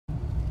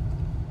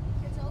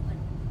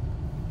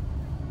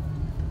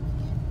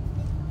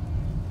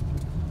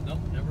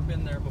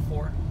been there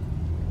before.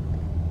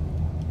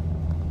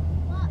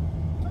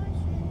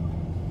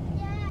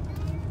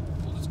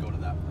 We'll just go to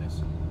that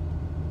place.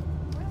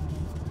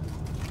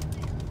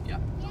 Yeah,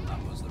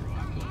 that was the road.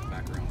 I'm going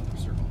back around with the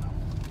circle now.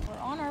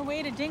 We're on our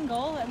way to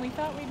Dingle, and we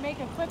thought we'd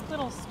make a quick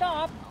little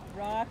stop.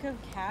 Rock of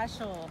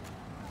Cashel.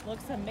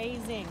 Looks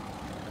amazing.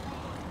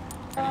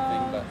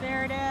 Oh,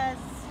 there it is.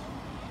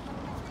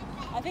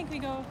 I think we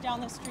go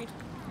down the street.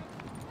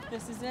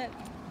 This is it.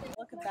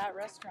 Look at that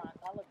restaurant.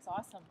 That looks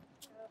awesome.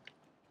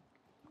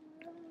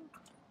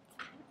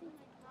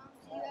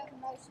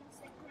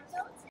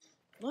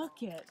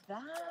 Look at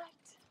that.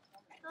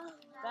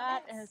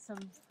 That has some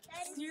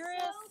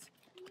serious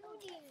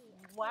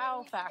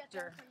wow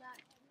factor.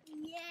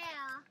 Yeah.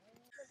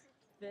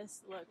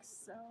 This looks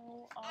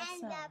so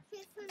awesome.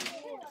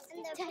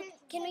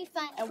 Can we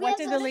find? And what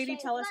did the lady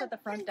tell us at the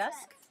front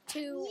desk?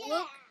 To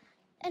look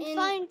and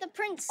find the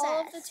princess.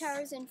 All of the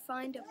towers and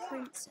find a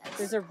princess.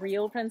 There's a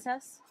real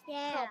princess?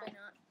 Yeah. Probably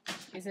not.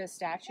 Is it a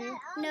statue?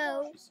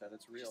 No. She said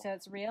it's real. She said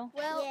it's real?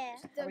 Well,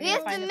 Are we we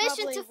have gonna the find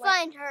mission to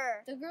find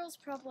her. The girl's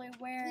probably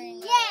wearing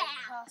Yeah.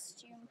 a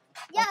costume.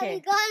 Yeah, Okay. we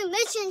got a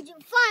mission to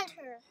find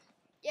her.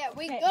 Yeah,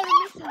 we Okay. got a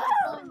mission to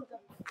find the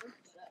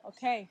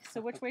Okay,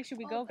 so which way should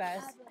we go,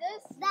 guys?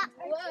 That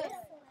way.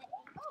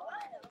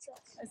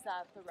 Is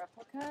that the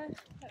replica?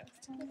 That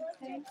was telling me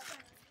today?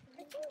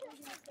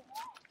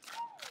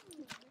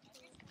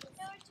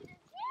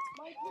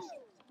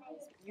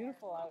 It's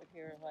beautiful out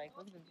here. Like,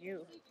 look at the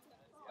view.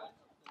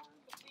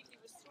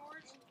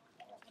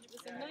 It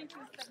was in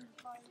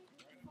 1975.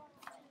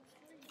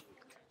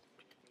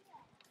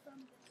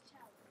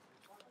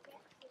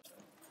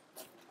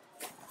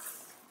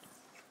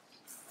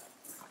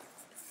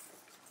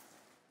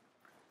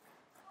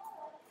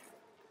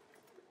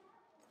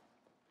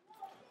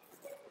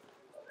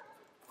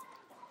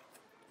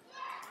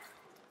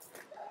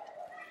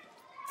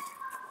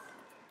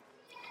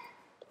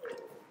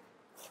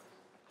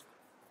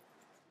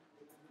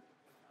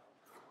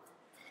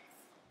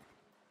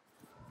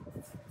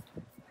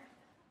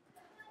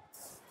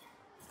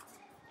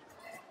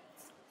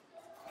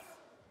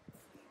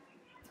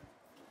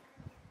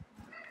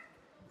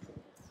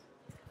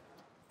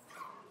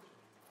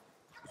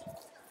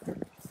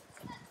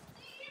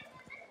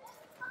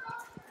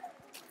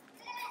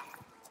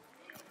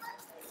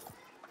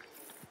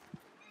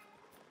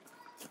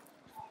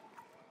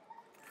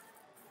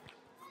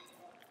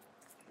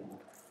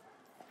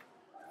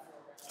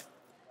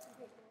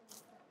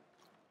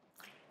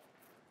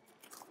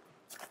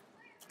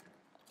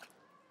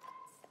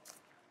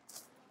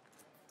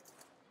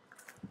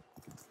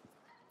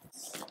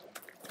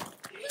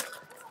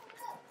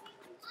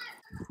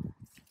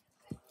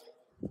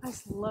 I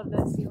just love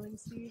that ceiling,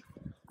 Steve.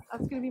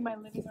 That's going to be my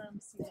living room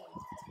ceiling.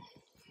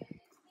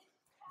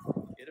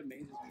 It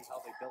amazes me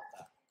how they built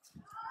that.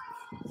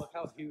 Look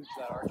how huge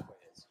that archway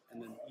is,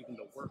 and then even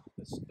the work,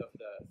 the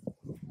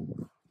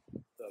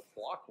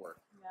block work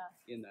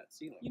in that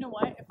ceiling. You know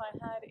what? If I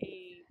had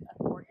a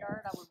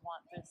courtyard, I would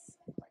want this.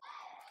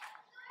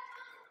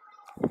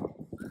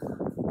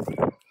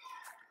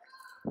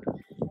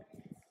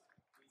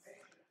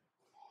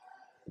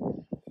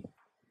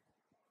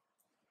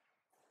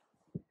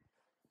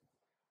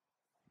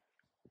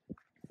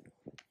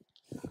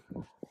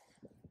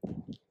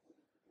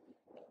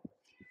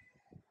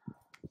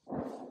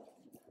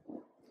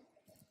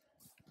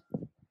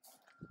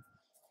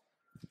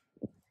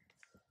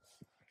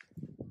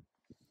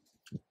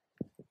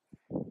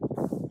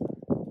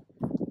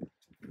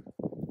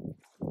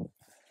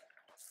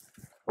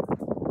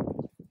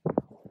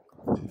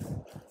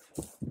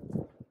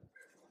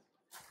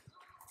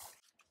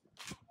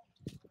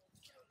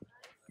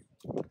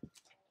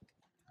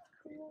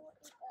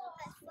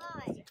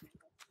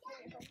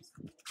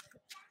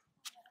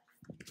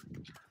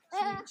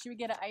 Should we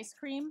get an ice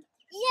cream?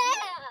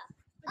 Yeah.